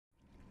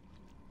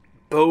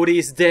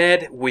Bodhi's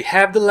dead, we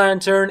have the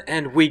lantern,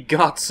 and we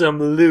got some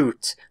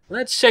loot.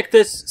 Let's check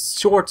this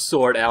short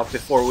sword out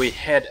before we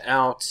head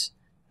out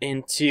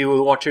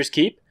into Watcher's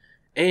Keep.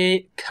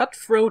 A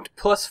cutthroat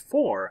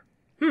 +4.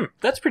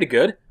 That's pretty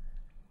good.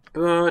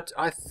 But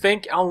I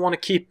think I'll want to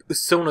keep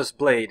Usona's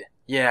blade.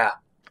 Yeah,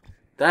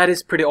 that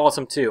is pretty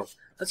awesome too.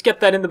 Let's get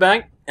that in the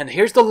bag. And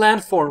here's the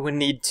landform we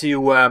need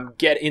to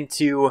get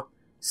into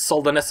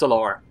Soldan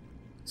SLR.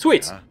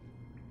 Sweet.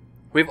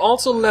 We've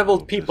also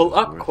leveled people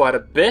up quite a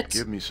bit.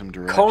 Give me some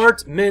direction.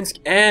 Kart, Minsk,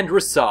 and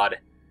Rasad.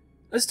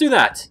 Let's do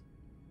that.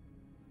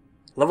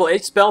 Level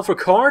 8 spell for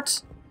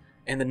Kart,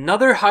 and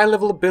another high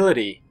level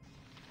ability.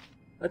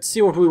 Let's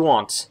see what we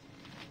want.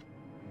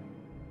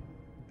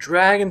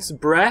 Dragon's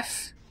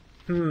Breath.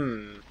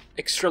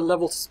 Extra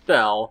level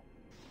spell.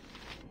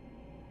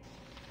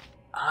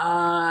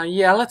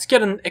 Yeah, let's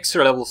get an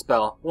extra level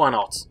spell. Why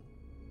not?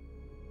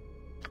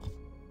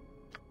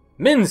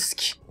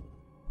 Minsk!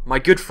 My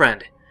good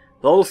friend.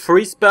 Level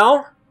 3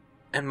 spell,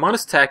 and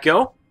minus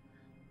taco.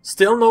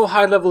 Still no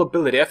high level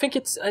ability. I think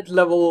it's at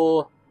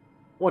level...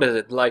 what is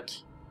it, like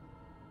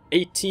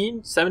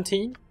 18,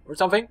 17 or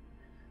something?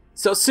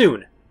 So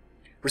soon.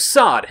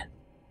 Rasad.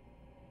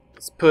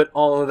 Let's put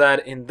all of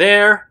that in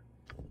there.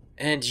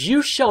 And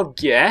you shall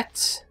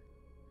get...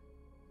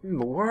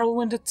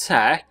 Whirlwind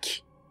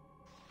attack.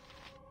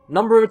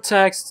 Number of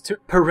attacks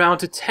per round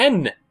to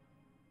 10.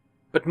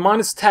 But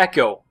minus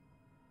taco.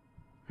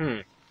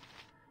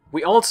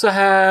 We also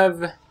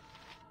have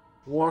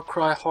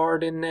Warcry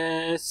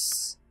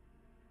Hardiness,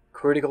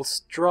 Critical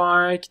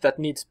Strike, that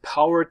needs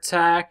power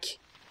attack.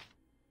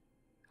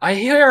 I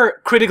hear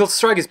Critical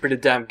Strike is pretty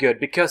damn good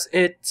because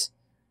it,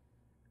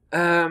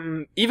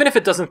 even if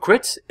it doesn't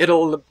crit,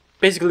 it'll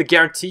basically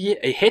guarantee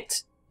a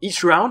hit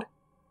each round.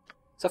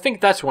 So I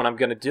think that's what I'm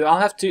gonna do. I'll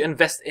have to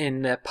invest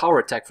in power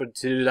attack to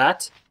do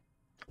that.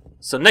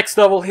 So next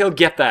level he'll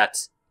get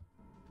that.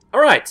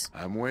 Alright.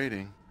 I'm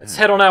waiting. Let's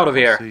head on out of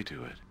here. See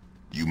to it.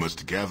 You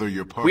must gather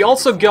your party. We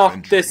also got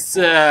venturing this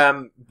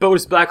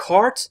Bodhi's Black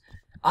Heart.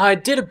 I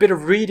did a bit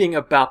of reading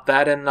about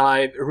that, and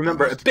I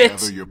remember a bit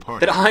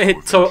that I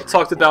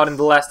talked about in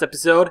the last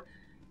episode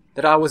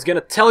that I was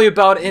gonna tell you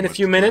about in a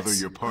few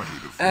minutes.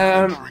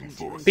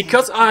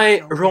 Because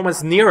I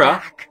romanced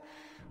Nira,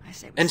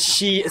 and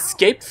she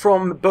escaped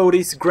from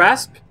Bodhi's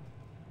grasp,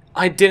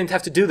 I didn't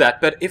have to do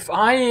that. But if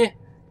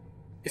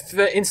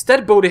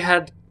instead Bodhi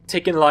had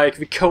taken like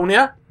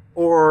Viconia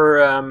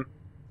or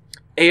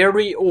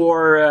Aerie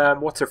or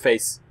what's her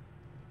face?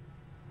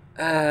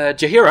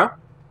 Jaheira,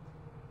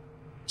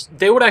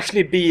 they would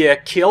actually be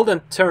killed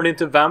and turned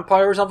into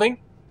vampire or something,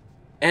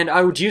 and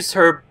I would use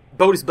her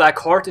Bodhi's Black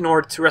Heart in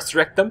order to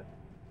resurrect them.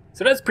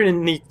 So that's a pretty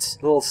neat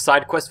little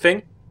side quest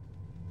thing.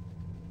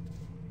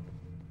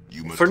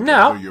 For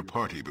now, your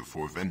party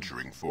before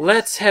venturing forth.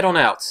 Let's head on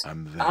out.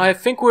 I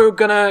think we're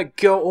gonna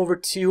go over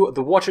to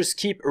the Watcher's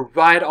Keep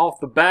right off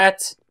the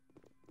bat,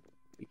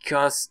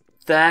 because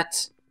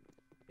that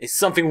is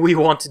something we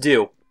want to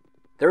do.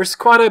 There's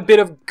quite a bit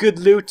of good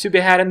loot to be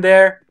had in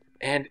there,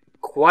 and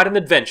quite an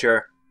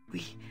adventure.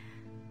 We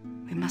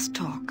must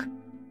talk.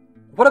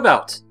 What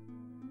about?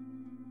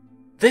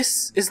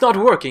 This is not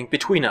working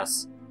between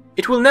us.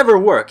 It will never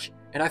work,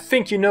 and I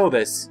think you know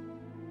this.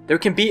 There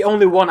can be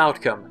only one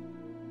outcome.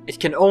 It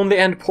can only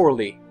end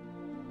poorly.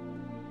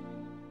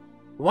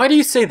 Why do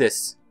you say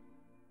this?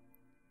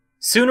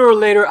 Sooner or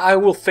later I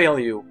will fail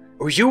you,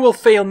 or you will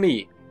fail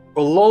me,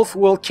 or Lolf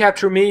will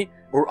capture me,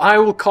 or I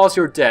will cause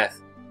your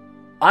death.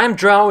 I am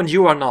Drow and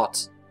you are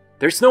not.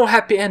 There's no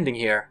happy ending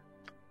here.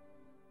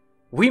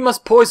 We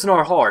must poison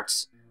our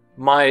hearts.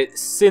 My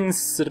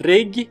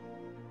Sinsrig.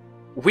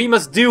 We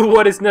must do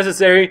what is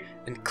necessary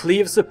and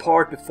cleave us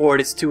apart before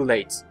it is too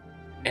late.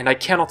 And I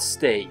cannot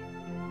stay.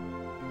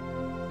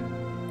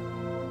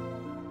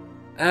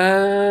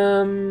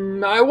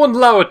 I won't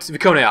allow it,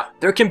 Viconia.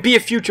 There can be a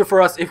future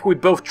for us if we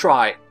both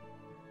try.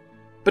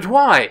 But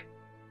why?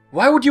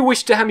 Why would you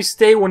wish to have me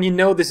stay when you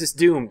know this is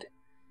doomed?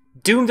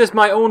 Doomed as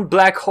my own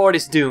black heart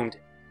is doomed.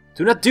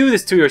 Do not do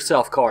this to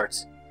yourself,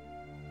 Kart.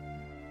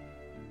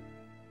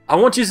 I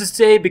want you to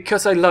stay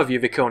because I love you,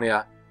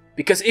 Viconia.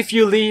 Because if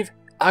you leave,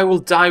 I will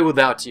die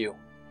without you. ...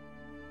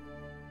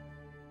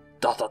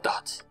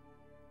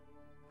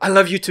 I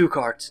love you too,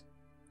 Kart.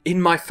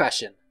 In my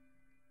fashion.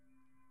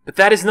 But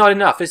that is not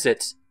enough, is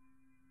it?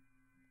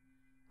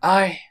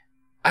 I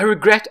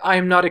regret I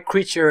am not a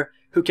creature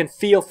who can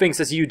feel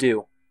things as you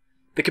do.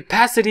 The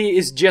capacity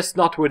is just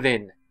not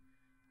within.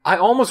 I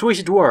almost wish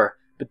it were,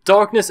 but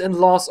darkness and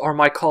loss are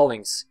my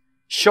callings.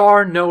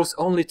 Shar knows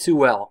only too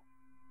well.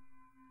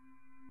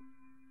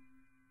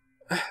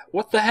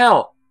 What the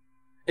hell?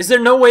 Is there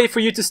no way for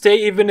you to stay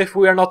even if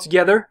we are not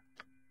together?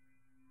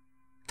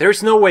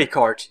 There's no way,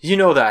 Kart. You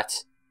know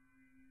that.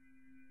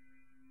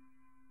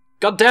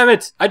 God damn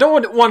it! I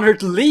don't want her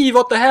to leave,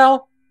 what the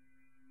hell?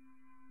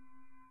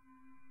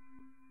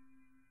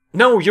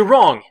 No, you're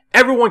wrong.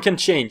 Everyone can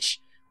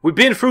change. We've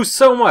been through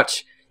so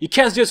much. You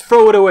can't just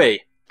throw it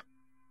away.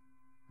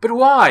 But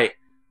why?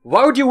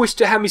 Why would you wish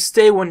to have me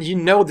stay when you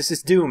know this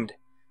is doomed?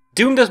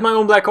 Doomed as my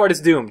own black heart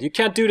is doomed. You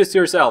can't do this to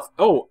yourself.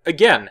 Oh,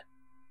 again.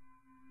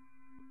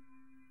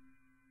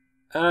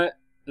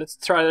 Let's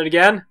try that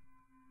again.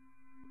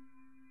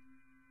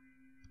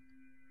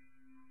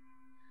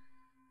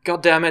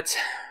 God damn it.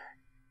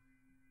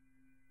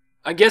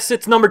 I guess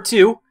it's number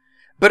 2.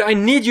 But I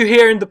need you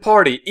here in the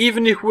party,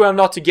 even if we are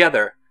not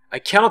together. I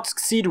cannot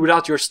succeed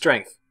without your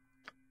strength.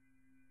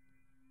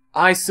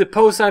 I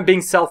suppose I'm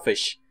being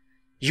selfish.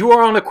 You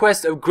are on a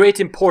quest of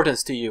great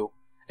importance to you,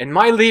 and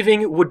my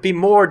leaving would be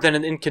more than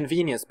an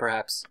inconvenience,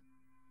 perhaps.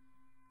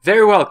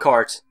 Very well,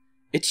 Kart.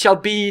 It shall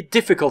be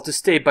difficult to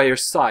stay by your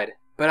side,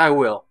 but I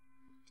will.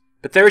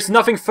 But there is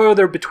nothing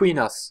further between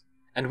us,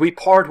 and we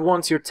part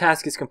once your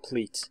task is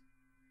complete.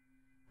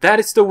 That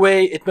is the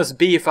way it must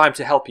be if I am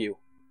to help you.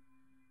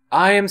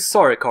 I am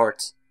sorry,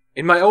 Kart.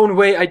 In my own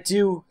way, I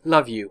do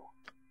love you.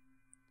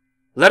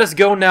 Let us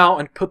go now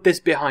and put this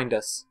behind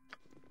us.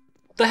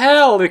 What the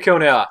hell,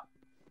 Laconia?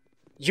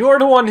 You're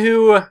the one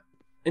who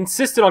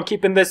insisted on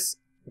keeping this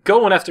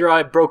going after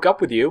I broke up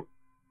with you.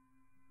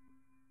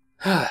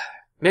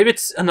 Maybe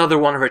it's another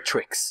one of her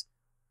tricks.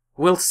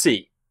 We'll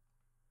see.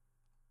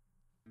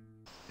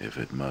 If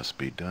it must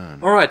be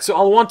done. Alright, so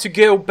I'll want to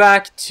go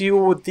back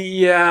to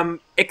the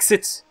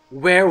exit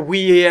where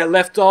we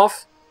left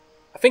off.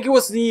 I think it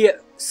was the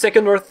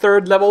 2nd or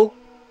 3rd level.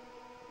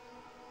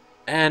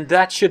 And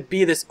that should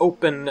be this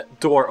open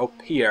door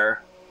up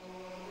here.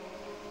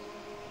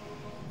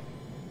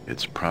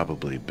 It's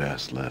probably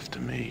best left to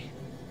me.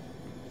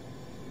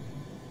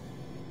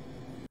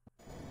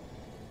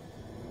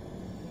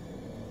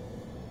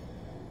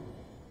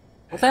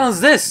 What the hell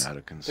is this?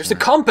 There's a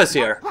compass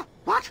here.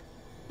 What?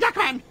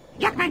 Yakman!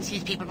 Yakman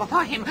sees people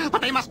before him,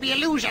 but they must be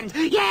illusions.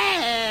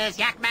 Yes,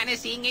 Yakman is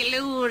seeing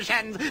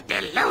illusions.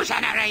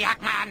 Delusionary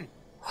Yakman.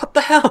 What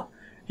the hell?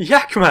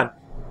 Yakman!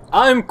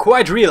 I'm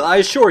quite real, I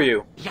assure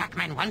you.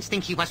 Yakman once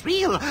think he was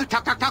real.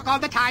 Talk, talk, talk all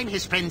the time.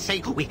 His friends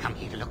say, we come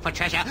here to look for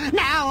treasure.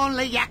 Now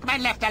only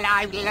Yakman left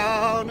alive.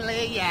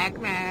 Lonely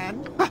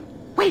Yakman.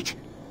 Wait,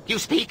 you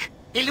speak?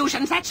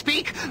 Illusions that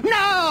speak?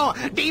 No!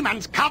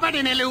 Demons covered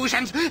in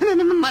illusions.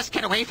 Must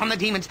get away from the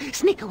demons.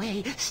 Sneak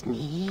away.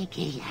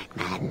 Sneaky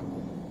Yakman.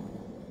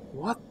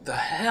 What the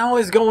hell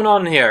is going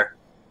on here?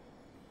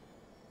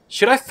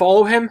 Should I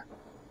follow him?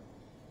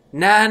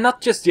 Nah,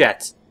 not just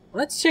yet.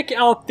 Let's check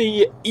out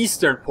the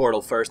eastern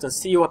portal first and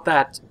see what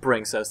that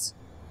brings us.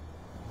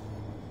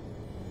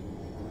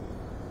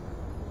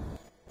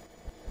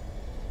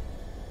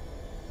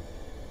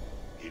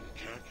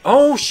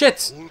 Oh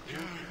shit!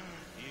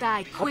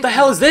 What the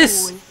hell is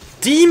this?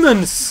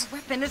 Demons!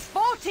 Weapon is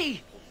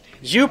faulty.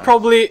 You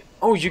probably...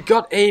 Oh, you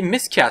got a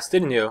miscast,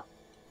 didn't you?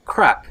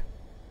 Crap.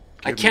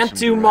 I can't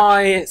do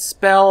my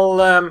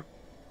spell,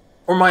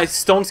 or my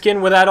stone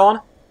skin with that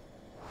on.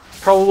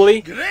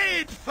 Probably.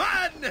 Great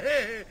fun!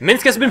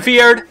 Minsk has been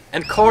feared,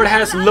 and Kart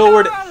has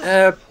lowered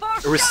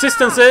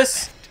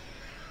resistances.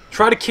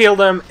 Try to kill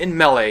them in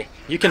melee.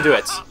 You can do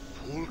it.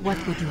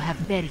 What would you have?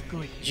 Very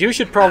good. You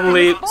should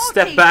probably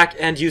step back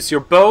and use your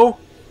bow.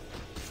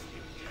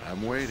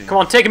 I'm waiting. Come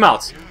on, take him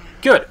out.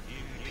 Good.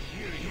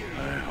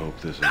 I hope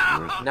this is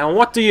worth. Now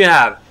what do you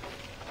have?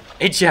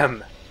 A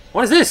gem.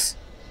 What is this?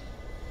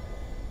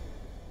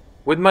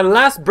 With my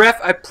last breath,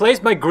 I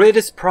place my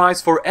greatest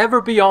prize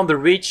forever beyond the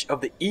reach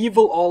of the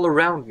evil all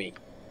around me.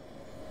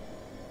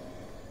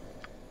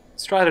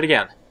 Let's try that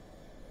again.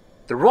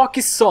 The rock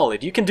is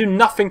solid. You can do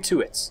nothing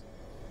to it.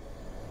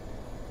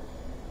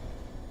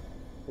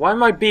 Why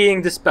am I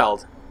being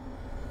dispelled?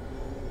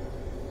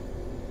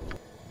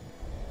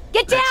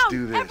 Get down! Let's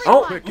do this.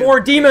 Oh, Quick more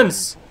and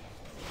demons!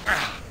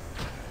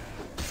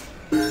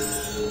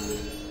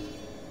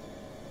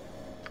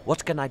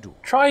 What can I do?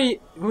 Try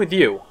with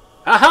you.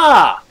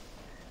 Aha!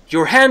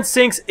 Your hand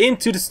sinks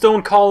into the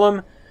stone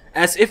column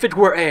as if it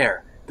were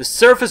air, the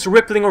surface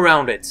rippling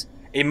around it.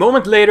 A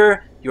moment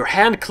later, your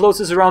hand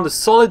closes around the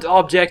solid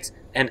object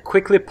and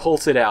quickly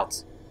pulls it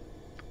out.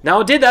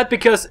 Now I did that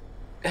because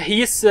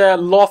he's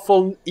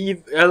lawful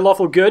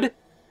good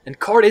and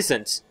Kart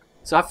isn't.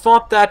 So I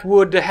thought that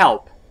would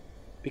help.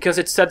 Because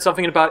it said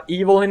something about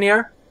evil in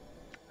here.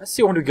 Let's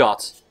see what we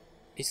got.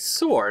 A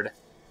sword.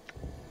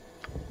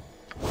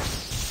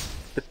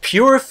 The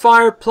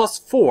Purifier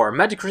 +4.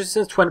 Magic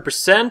resistance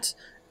 20%.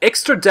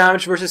 Extra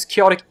damage versus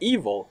chaotic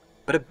evil.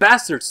 But a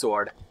bastard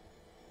sword.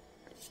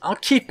 I'll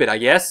keep it, I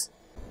guess.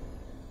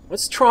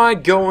 Let's try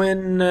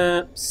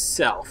going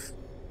south.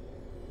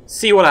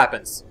 See what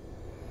happens.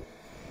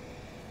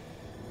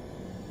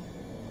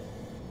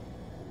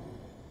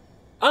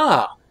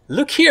 Ah,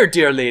 look here,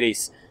 dear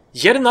ladies.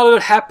 Yet another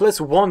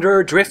hapless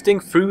wanderer drifting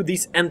through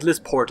these endless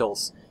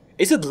portals.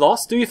 Is it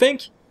lost, do you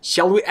think?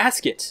 Shall we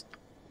ask it?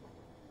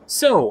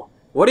 So,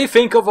 what do you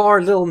think of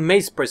our little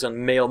maze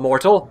prison, male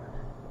mortal?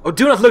 Oh,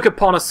 do not look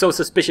upon us so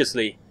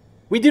suspiciously.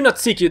 We do not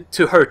seek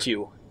to hurt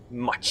you.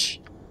 Much.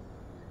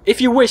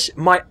 If you wish,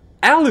 my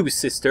Alu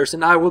sisters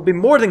and I will be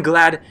more than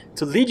glad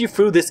to lead you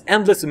through this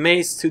endless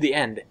maze to the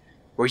end,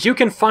 where you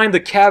can find the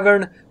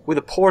cavern with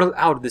a portal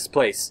out of this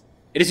place.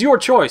 It is your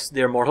choice,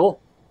 dear mortal.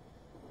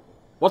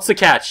 What's the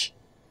catch?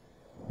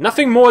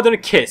 Nothing more than a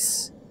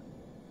kiss.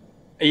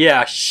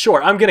 Yeah,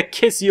 sure. I'm gonna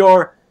kiss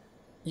your...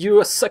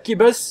 You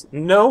succubus?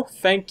 No,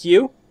 thank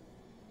you.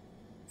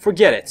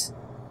 Forget it.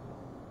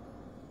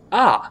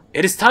 Ah,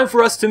 it is time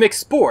for us to make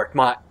sport,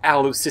 my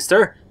Alu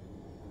sister.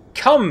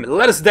 Come,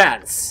 let us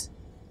dance.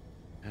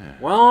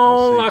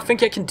 Well, I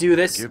think I can do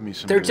this. Give me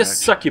some They're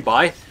just direction.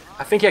 succubi.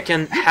 I think I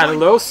can handle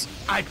those.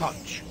 I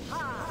punch.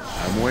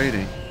 I'm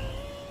waiting.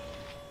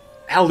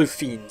 Alu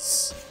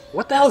fiends.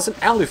 What the hell is an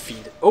alu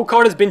fiend?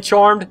 Okard has been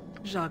charmed.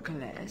 Jacques.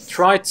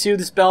 Try to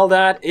dispel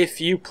that, if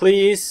you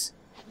please.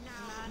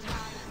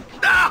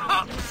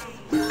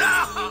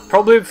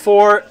 Probably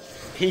before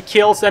he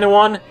kills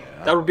anyone.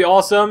 That would be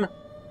awesome.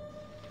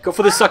 Go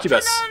for the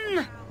succubus.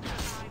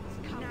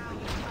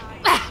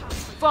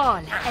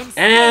 Fall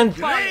And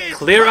fall.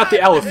 clear out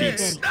the alu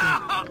fiends.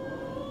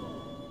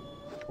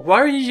 Why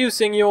are you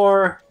using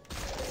your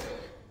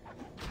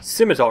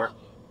scimitar?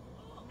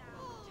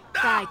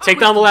 Take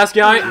down the last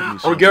Give guy me or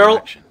some girl.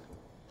 direction.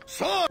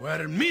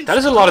 That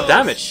is a lot of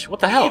damage. What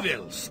the hell?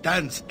 Evil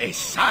stands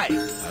aside.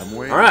 I'm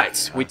waiting.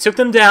 Alright, we took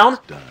them down.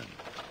 Done.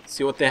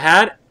 See what they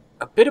had.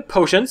 A bit of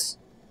potions.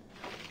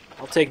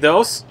 I'll take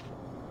those.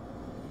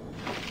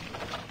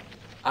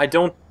 I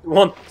don't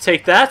want to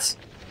take that.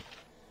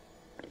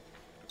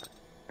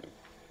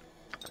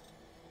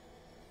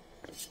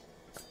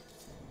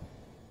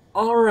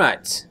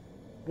 Alright.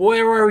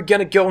 Where are we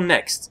gonna go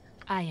next?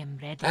 I am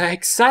ready.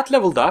 Exat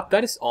leveled up.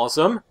 That is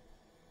awesome.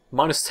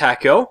 Minus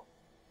taco.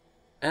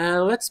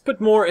 Let's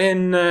put more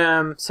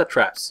in set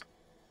traps.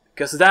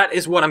 Because that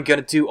is what I'm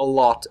gonna do a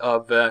lot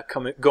of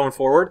going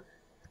forward.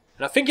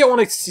 And I think I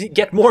want to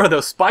get more of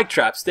those spike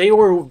traps. They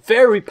were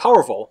very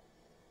powerful.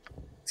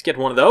 Let's get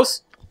one of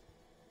those.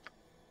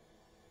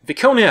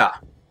 Viconia.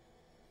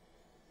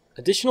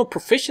 Additional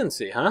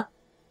proficiency, huh?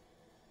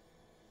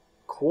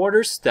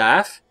 Quarter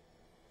staff.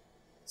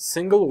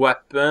 Single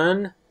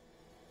weapon.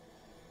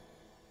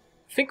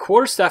 I think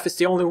quarterstaff is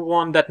the only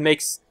one that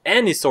makes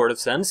any sort of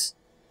sense.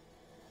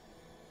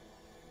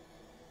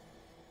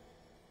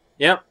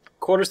 Yeah,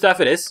 quarterstaff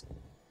it is.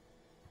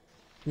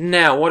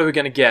 Now, what are we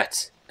gonna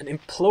get? An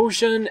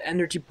implosion,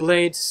 energy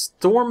blade,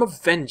 storm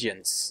of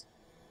vengeance.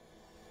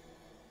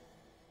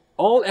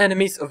 All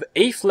enemies of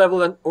 8th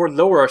level or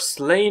lower are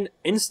slain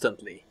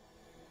instantly.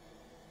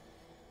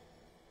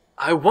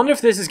 I wonder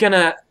if this is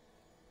gonna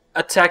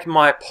attack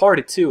my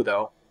party too,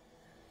 though.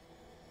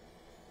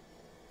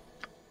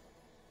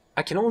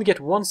 I can only get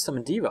one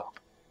Summon Diva.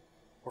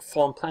 Or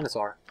Fallen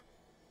Planetar.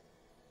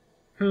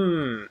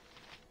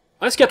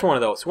 Let's get one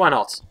of those, why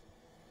not?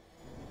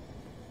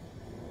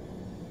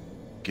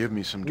 Give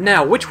me some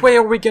Now, which way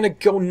are we gonna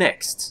go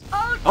next?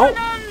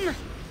 Oh!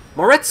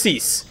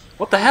 Moretzis!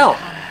 What the hell?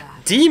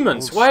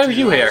 Demons, why are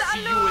you here?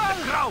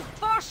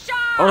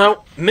 Oh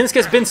no, Minsk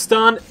has been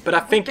stunned, but I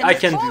think I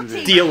can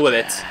deal with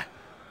it.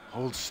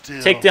 Hold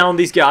still. Take down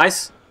these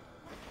guys.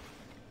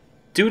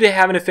 Do they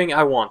have anything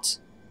I want?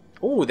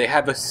 Oh, they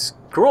have a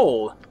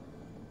scroll.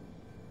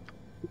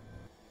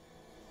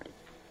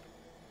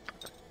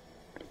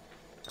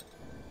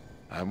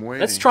 I'm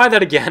waiting. Let's try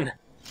that again.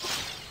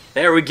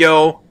 There we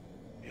go.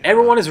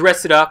 Everyone is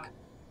rested up.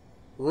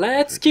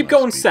 Let's It keep must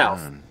going be south.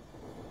 done.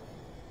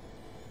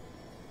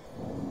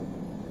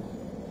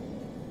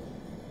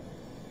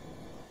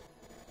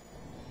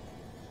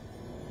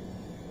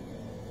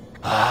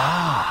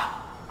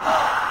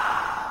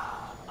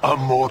 A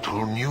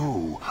mortal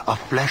new, a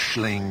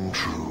fleshling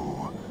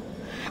true.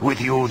 With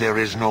you there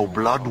is no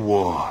blood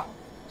war.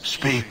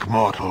 Speak,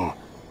 mortal,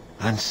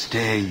 and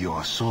stay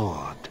your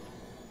sword.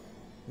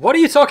 What are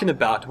you talking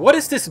about? What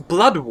is this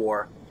blood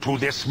war? To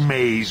this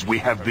maze we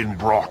have been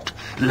brought,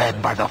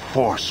 led by the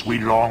force we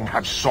long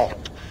have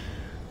sought.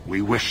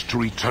 We wish to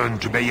return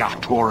to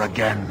Beator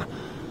again,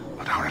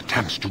 but our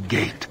attempts to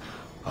gate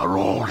are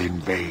all in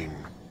vain.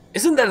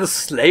 Isn't that a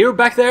slayer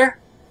back there?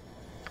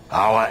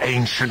 Our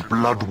ancient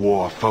blood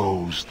war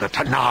foes, the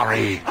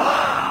Tanari,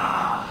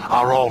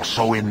 are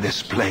also in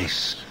this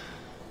place.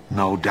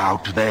 No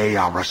doubt they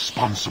are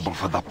responsible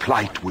for the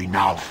plight we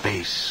now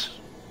face.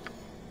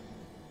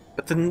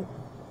 But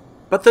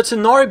the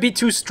Tanari be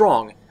too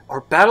strong.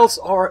 Our battles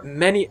are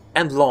many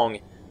and long.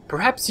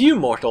 Perhaps you,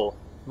 mortal,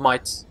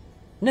 might...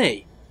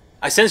 Nay,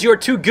 I sense you are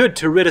too good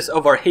to rid us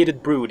of our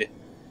hated brood.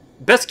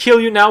 Best kill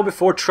you now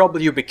before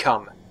trouble you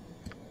become.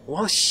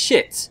 Well,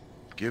 shit.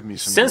 Give me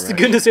some Sense the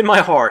direction. goodness in my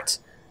heart.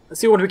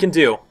 Let's see what we can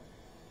do.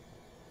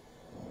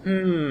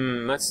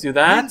 Let's do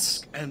that.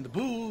 And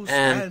booze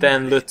And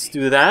then let's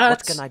do that.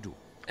 What can I do?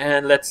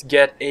 And let's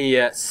get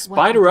a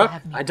spider would you up.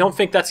 have me I don't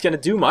think that's gonna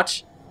do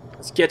much.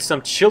 Let's get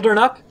some children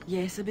up.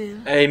 Yes, Bill.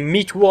 A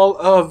meat wall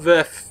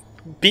of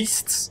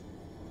beasts.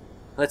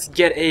 Let's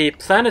get a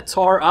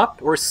planetar up,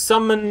 or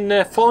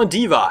summon Fallen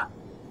Diva.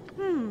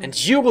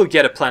 And you will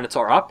get a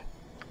planetar up.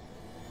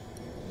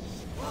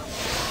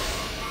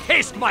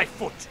 Taste my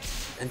foot!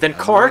 And then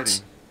Kart,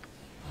 waiting.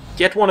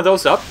 get one of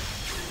those up.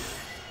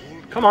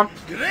 Come on.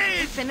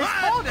 Great Finish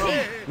fun! 40.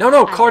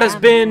 No, Kart has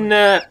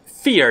been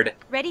feared.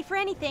 Ready for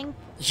anything.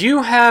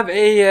 You have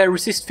a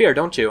resist fear,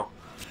 don't you?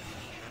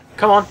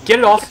 Come on, get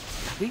it off.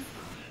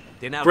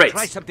 Then I'll Great.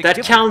 try something That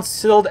different.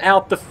 cancelled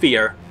out the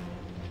fear.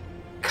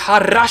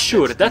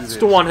 Karashur, that's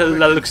the one who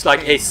looks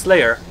like a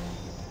slayer.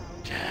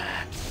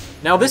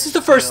 Now this is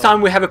the first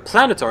time we have a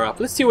planetary up.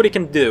 Let's see what he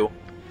can do.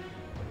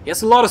 He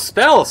has a lot of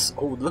spells.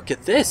 Oh, look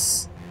at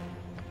this.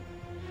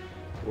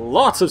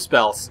 Lots of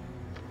spells.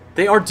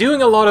 They are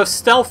doing a lot of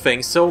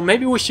stealthing, so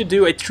maybe we should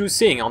do a true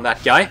seeing on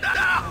that guy.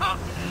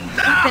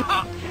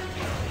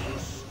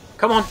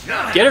 Come on,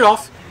 get it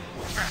off.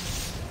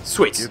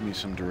 Sweet. Give me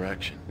some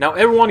direction. Now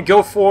everyone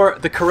go for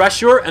the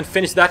Karashur and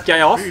finish that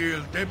guy off.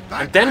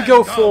 And then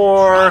go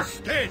for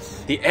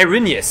the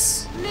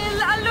Erinius.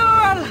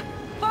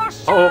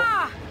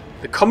 Uh-oh.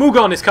 The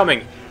Kamugon is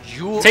coming.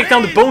 Take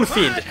down the Bone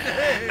Fiend.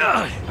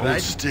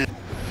 Hold still.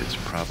 It's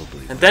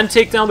probably... And then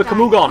take down the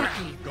Kamugon.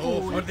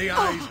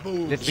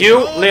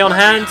 You, lay on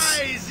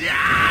hands.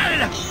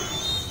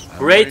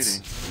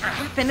 Great.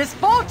 Weapon is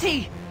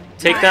faulty.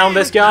 Take down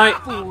this guy.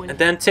 And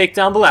then take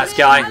down the last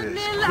guy.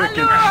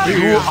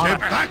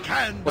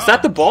 Was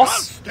that the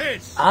boss?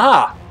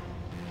 Ah.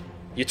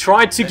 You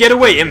tried to get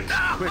away, imp.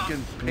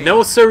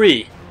 No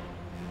siree.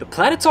 The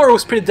Planetary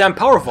was pretty damn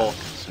powerful.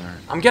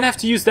 I'm gonna have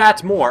to use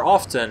that more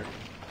often.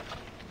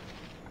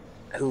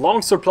 A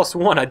longsword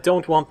 +1, I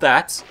don't want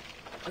that.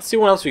 Let's see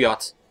what else we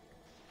got.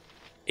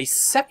 A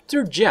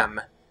scepter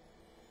gem.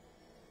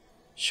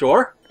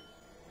 Sure.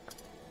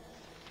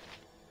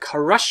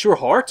 Karashur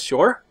heart,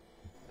 sure.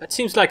 That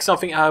seems like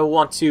something I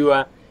want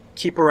to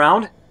keep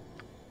around.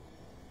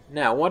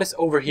 Now, what is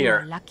over You're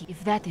here? lucky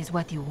if that is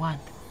what you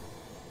want.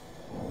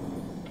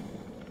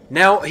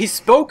 Now, he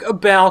spoke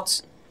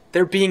about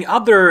there being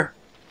other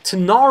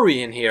Tenari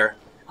in here.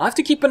 I'll have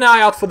to keep an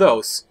eye out for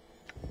those.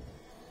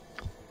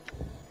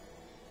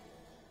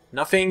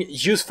 Nothing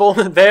useful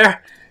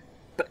there.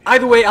 But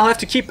either way, I'll have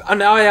to keep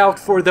an eye out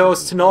for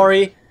those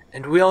Tenari.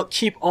 And we'll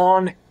keep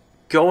on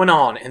going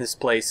on in this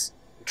place.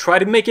 Try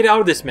to make it out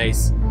of this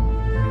maze.